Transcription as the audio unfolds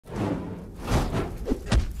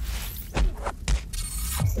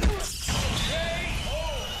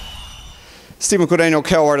Stephen Cordeño,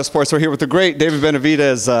 Cal Art of Sports. We're here with the great David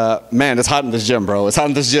Benavidez. Man, it's hot in this gym, bro. It's hot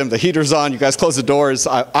in this gym. The heater's on. You guys close the doors.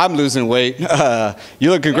 I'm losing weight.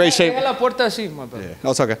 You look in great shape. La puerta así, my bad. Yeah.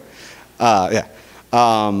 No, it's okay.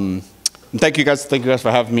 Yeah. Thank you guys for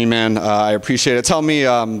having me, man. I appreciate it. Tell me,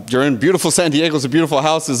 you're in beautiful San Diego. It's a beautiful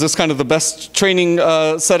house. Is this kind of the best training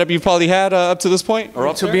setup you've probably had up to this point?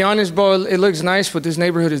 Or to be honest, bro, it looks nice, but this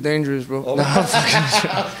neighborhood is dangerous, bro. Oh,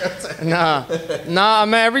 nah,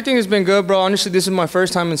 man, everything has been good, bro. Honestly, this is my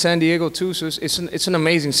first time in San Diego, too, so it's an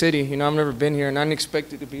amazing city. You know, I've never been here, and I didn't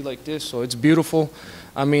expect it to be like this, so it's beautiful.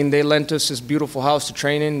 I mean, they lent us this beautiful house to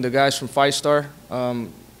train in, the guys from 5-Star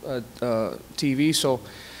TV, so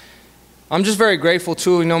I'm just very grateful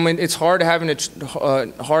too. You know, I mean, it's hard having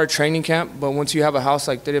a hard training camp, but once you have a house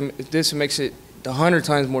like this, it makes it 100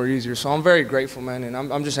 times more easier. So I'm very grateful, man, and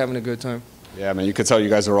I'm just having a good time. Yeah, man, you could tell you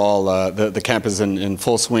guys are all, the camp is in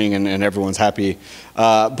full swing and everyone's happy.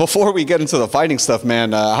 Before we get into the fighting stuff,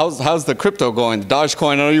 man, how's the crypto going? The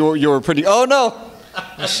Dogecoin, I know you were pretty, oh no!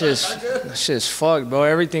 That shit's fucked, bro.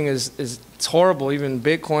 Everything it's horrible. Even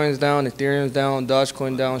Bitcoin's down, Ethereum's down,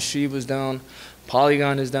 Dogecoin down, Shiba's down.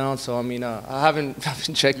 Polygon is down, so I mean, I haven't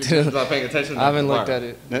checked it. Not paying attention. I haven't looked at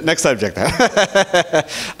it. Next subject.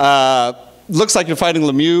 Looks like you're fighting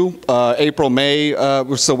Lemieux, April, May.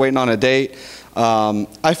 We're still waiting on a date.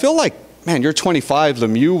 I feel like, man, you're 25.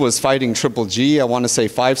 Lemieux was fighting Triple G, I want to say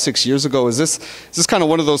 5-6 years ago. Is this kind of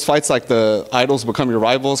one of those fights like the idols become your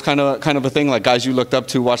rivals kind of a thing? Like guys you looked up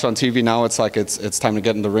to, watch on TV, now it's like it's time to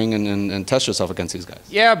get in the ring and test yourself against these guys.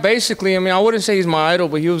 Yeah, basically. I mean, I wouldn't say he's my idol,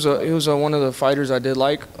 but he was one of the fighters I did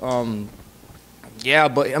like. Yeah,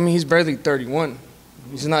 but I mean, he's barely 31.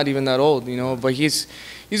 He's not even that old, you know. But he's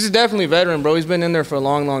definitely a veteran, bro. He's been in there for a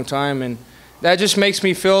long, long time, and that just makes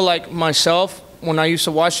me feel like myself. When I used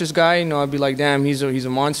to watch this guy, you know, I'd be like, damn, he's a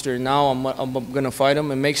monster. Now I'm going to fight him.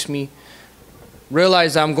 It makes me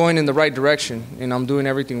realize I'm going in the right direction and I'm doing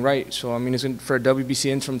everything right. So, I mean, it's for a WBC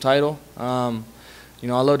interim title. You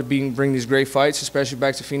know, I love to bring these great fights, especially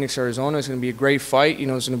back to Phoenix, Arizona. It's going to be a great fight. You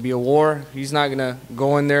know, it's going to be a war. He's not going to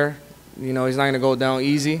go in there. You know, he's not going to go down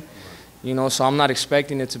easy. You know, so I'm not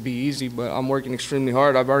expecting it to be easy, but I'm working extremely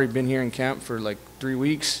hard. I've already been here in camp for like 3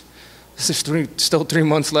 weeks. There's still 3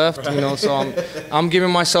 months left, you know, so I'm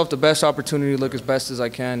giving myself the best opportunity to look as best as I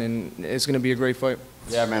can, and it's going to be a great fight.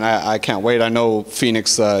 Yeah, man, I can't wait. I know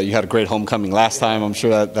Phoenix, you had a great homecoming last time. I'm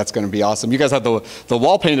sure that's going to be awesome. You guys had the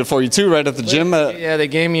wall painted for you, too, right at the gym? Yeah, they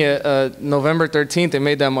gave me November 13th. They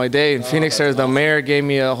made that my day. In Phoenix, there's the mayor gave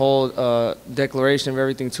me a whole declaration of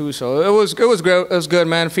everything, too. So it was great. It was good,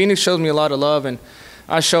 man. Phoenix shows me a lot of love, and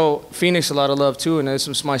I show Phoenix a lot of love too, and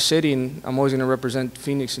it's my city, and I'm always going to represent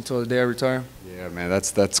Phoenix until the day I retire. Yeah, man,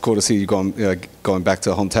 that's cool to see you going back to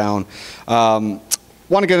hometown.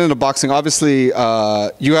 Want to get into boxing. Obviously,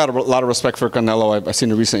 you had a lot of respect for Canelo. I've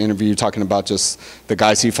seen a recent interview talking about just the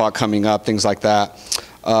guys he fought coming up, things like that.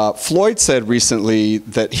 Floyd said recently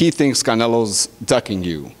that he thinks Canelo's ducking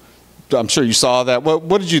you. I'm sure you saw that.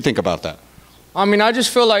 What did you think about that? I mean, I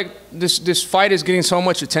just feel like this fight is getting so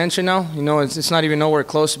much attention now. You know, it's not even nowhere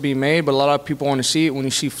close to being made, but a lot of people want to see it. When you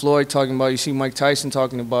see Floyd talking about it, you see Mike Tyson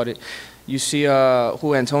talking about it, you see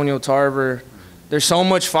Antonio Tarver. There's so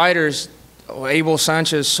much fighters, Abel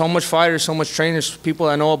Sanchez, so much fighters, so much trainers, people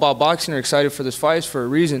that know about boxing are excited for this fight for a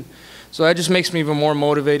reason. So that just makes me even more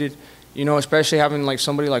motivated, you know, especially having like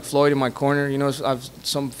somebody like Floyd in my corner. You know, I've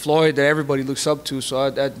some Floyd that everybody looks up to, so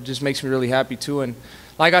that just makes me really happy too. And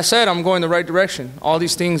like I said, I'm going the right direction. All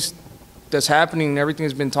these things that's happening and everything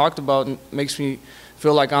that's been talked about makes me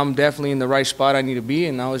feel like I'm definitely in the right spot I need to be,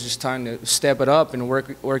 and now it's just time to step it up and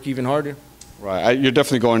work even harder. Right, you're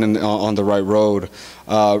definitely going on the right road.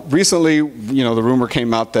 Recently, you know, the rumor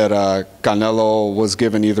came out that Canelo was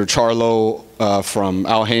given either Charlo from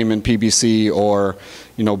Al Heyman, PBC, or,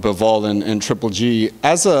 you know, Bivol and Triple G.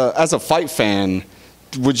 As a fight fan,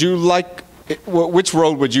 would you like? Which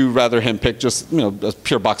road would you rather him pick? Just, you know, a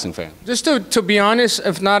pure boxing fan. Just to be honest,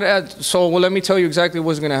 if not, well, let me tell you exactly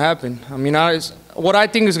what's going to happen. I mean, what I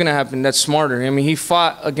think is going to happen. That's smarter. I mean, he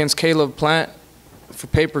fought against Caleb Plant for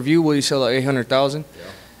pay-per-view. Will he sell like 800,000? Yeah.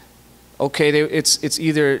 Okay, it's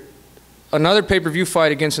either another pay-per-view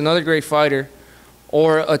fight against another great fighter,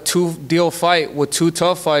 or a 2-deal fight with 2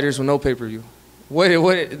 tough fighters with no pay-per-view.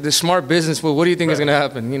 What the smart business? What do you think is going to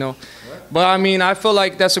happen? You know. But, I mean, I feel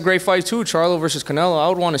like that's a great fight, too, Charlo versus Canelo. I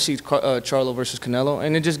would want to see Charlo versus Canelo,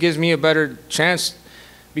 and it just gives me a better chance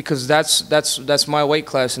because that's my weight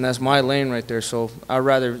class, and that's my lane right there, so I'd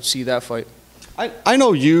rather see that fight. I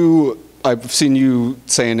know I've seen you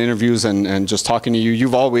say in interviews and just talking to you,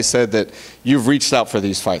 you've always said that you've reached out for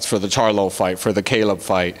these fights, for the Charlo fight, for the Caleb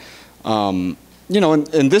fight. you know,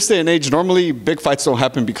 in this day and age, normally big fights don't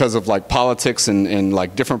happen because of like politics and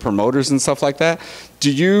like different promoters and stuff like that.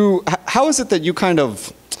 How is it that you kind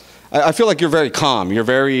of, I feel like you're very calm. You're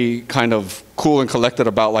very kind of cool and collected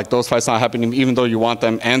about like those fights not happening, even though you want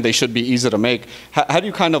them and they should be easy to make. How do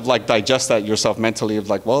you kind of like digest that yourself mentally of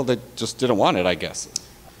like, well, they just didn't want it, I guess?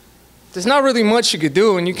 There's not really much you could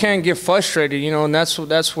do, and you can't get frustrated, you know, and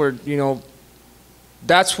that's where, you know,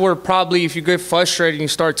 that's where probably if you get frustrated and you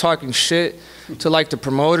start talking shit to like the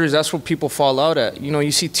promoters, that's where people fall out at. You know,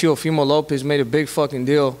 you see Teofimo Lopez made a big fucking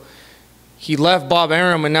deal. He left Bob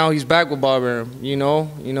Arum and now he's back with Bob Arum, you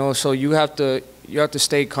know, so you have to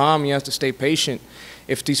stay calm, you have to stay patient.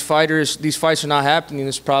 If these fights are not happening,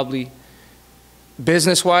 it's probably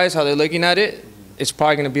business-wise, how they're looking at it, it's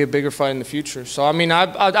probably going to be a bigger fight in the future. So, I mean,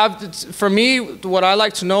 for me, what I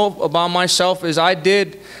like to know about myself is I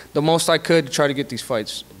did the most I could to try to get these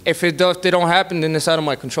fights. If they don't happen, then it's out of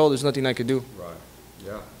my control. There's nothing I could do. Right,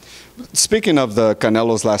 yeah. Speaking of the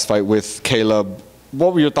Canelo's last fight with Caleb,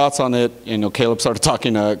 what were your thoughts on it? You know, Caleb started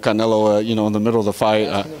talking to Canelo, you know, in the middle of the fight.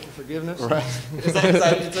 Asking him for forgiveness. Right. Is that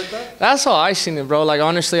how you took that? That's how I seen it, bro. Like,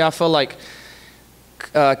 honestly, I felt like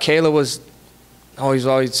Caleb was always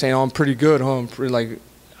saying, "Oh, I'm pretty good, huh?" I'm pretty, like,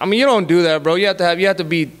 I mean, you don't do that, bro. You have to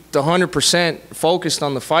be 100% focused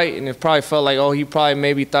on the fight, and it probably felt like, oh, he probably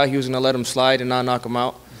maybe thought he was gonna let him slide and not knock him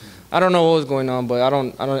out. I don't know what was going on, but I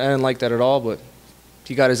didn't like that at all. But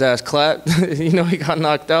he got his ass clapped. You know, he got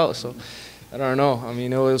knocked out. So I don't know. I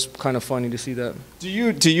mean, it was kind of funny to see that. Do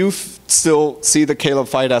you still see the Caleb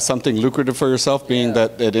fight as something lucrative for yourself, being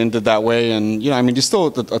that it ended that way? And, you know, I mean, you're still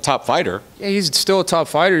a top fighter. Yeah, he's still a top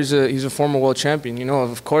fighter. He's a former world champion. You know,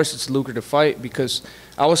 of course it's a lucrative fight because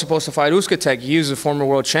I was supposed to fight Uzcatek. He was a former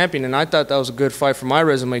world champion, and I thought that was a good fight for my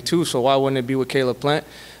resume too, so why wouldn't it be with Caleb Plant?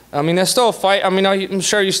 I mean, that's still a fight. I mean, I'm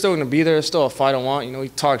sure he's still going to be there. It's still a fight I want. You know, he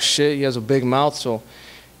talks shit. He has a big mouth, so,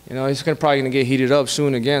 you know, he's probably going to get heated up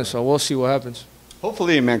soon again, so we'll see what happens.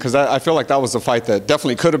 Hopefully, man, because I feel like that was a fight that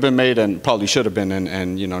definitely could have been made and probably should have been,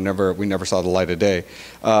 and you know, we never saw the light of day.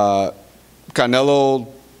 Canelo,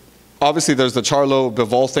 obviously there's the Charlo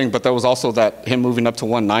Bivol thing, but there was also that him moving up to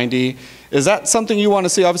 190. Is that something you want to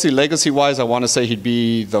see? Obviously, legacy-wise, I want to say he'd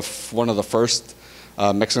be one of the first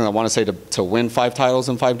Mexicans, I want to say, to win 5 titles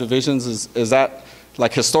in 5 divisions. Is that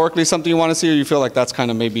like historically something you want to see, or you feel like that's kind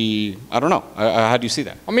of maybe, I don't know, how do you see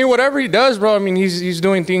that? I mean, whatever he does, bro, I mean, he's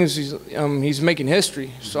doing things, he's making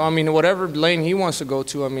history. So, I mean, whatever lane he wants to go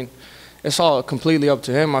to, I mean, it's all completely up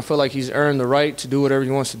to him. I feel like he's earned the right to do whatever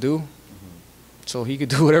he wants to do. So he could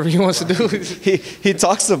do whatever he wants to do. He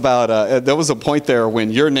talks about, there was a point there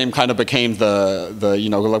when your name kind of became the you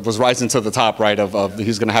know, was rising to the top, right, of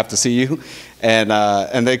he's going to have to see you. And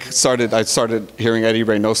I started hearing Eddie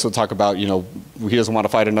Reynoso talk about, you know, he doesn't want to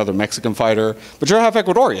fight another Mexican fighter. But you're half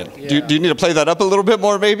Ecuadorian. Yeah. Do you need to play that up a little bit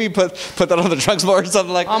more, maybe? Put that on the trunks more or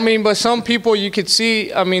something like that? I mean, but some people you could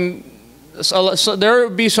see, I mean, so there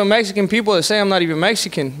would be some Mexican people that say I'm not even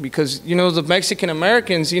Mexican because, you know, the Mexican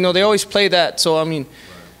Americans, you know, they always play that. So, I mean,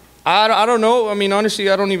 I don't know. I mean, honestly,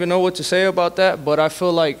 I don't even know what to say about that. But I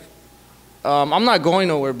feel like I'm not going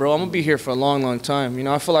nowhere, bro. I'm going to be here for a long, long time. You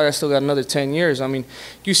know, I feel like I still got another 10 years. I mean,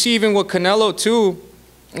 you see even with Canelo, too,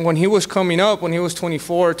 when he was coming up, when he was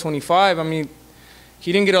 24, 25, I mean,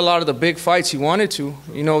 he didn't get a lot of the big fights he wanted to.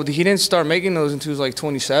 You know, he didn't start making those until he was like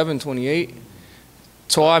 27, 28.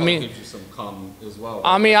 So I mean, gives you some calm as well.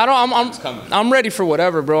 I mean, I'm ready for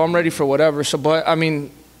whatever, bro. I'm ready for whatever. So, but I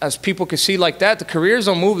mean, as people can see like that, the careers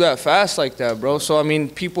don't move that fast like that, bro. So I mean,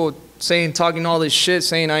 people talking all this shit,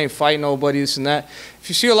 saying I ain't fighting nobody, this and that. If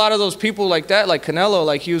you see a lot of those people like that, like Canelo,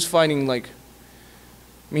 like he was fighting like,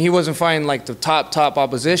 I mean, he wasn't fighting like the top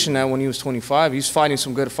opposition that when he was 25. He was fighting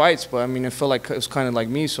some good fights, but I mean, it felt like it was kind of like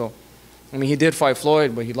me. So, I mean, he did fight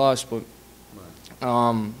Floyd, but he lost. But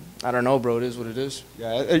I don't know, bro. It is what it is.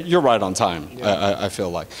 Yeah, you're right on time. Yeah. I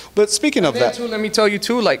feel like. But speaking of that, too, let me tell you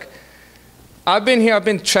too. Like, I've been here. I've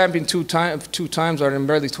been champion two times. I'm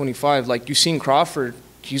barely 25. Like you seen Crawford.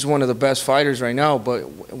 He's one of the best fighters right now. But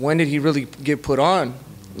when did he really get put on?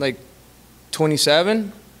 Like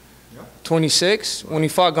 27, 26. When he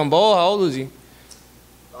fought Gamboa, how old was he?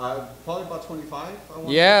 Probably about 25.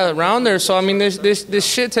 Yeah, around there. So I mean, this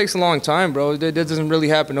shit takes a long time, bro. That doesn't really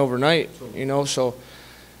happen overnight. You know, so.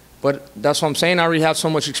 But that's what I'm saying. I already have so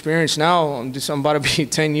much experience now. I'm about to be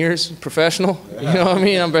 10 years professional. You know what I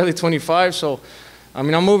mean? I'm barely 25. So, I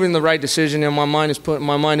mean, I'm moving the right decision, and my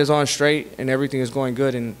mind is on straight, and everything is going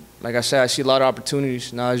good. And like I said, I see a lot of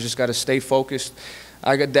opportunities. Now I just got to stay focused.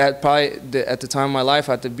 I got that probably at the time of my life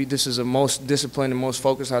I have to be. This is the most disciplined and most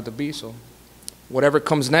focused I have to be. So, whatever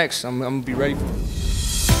comes next, I'm gonna be ready for it.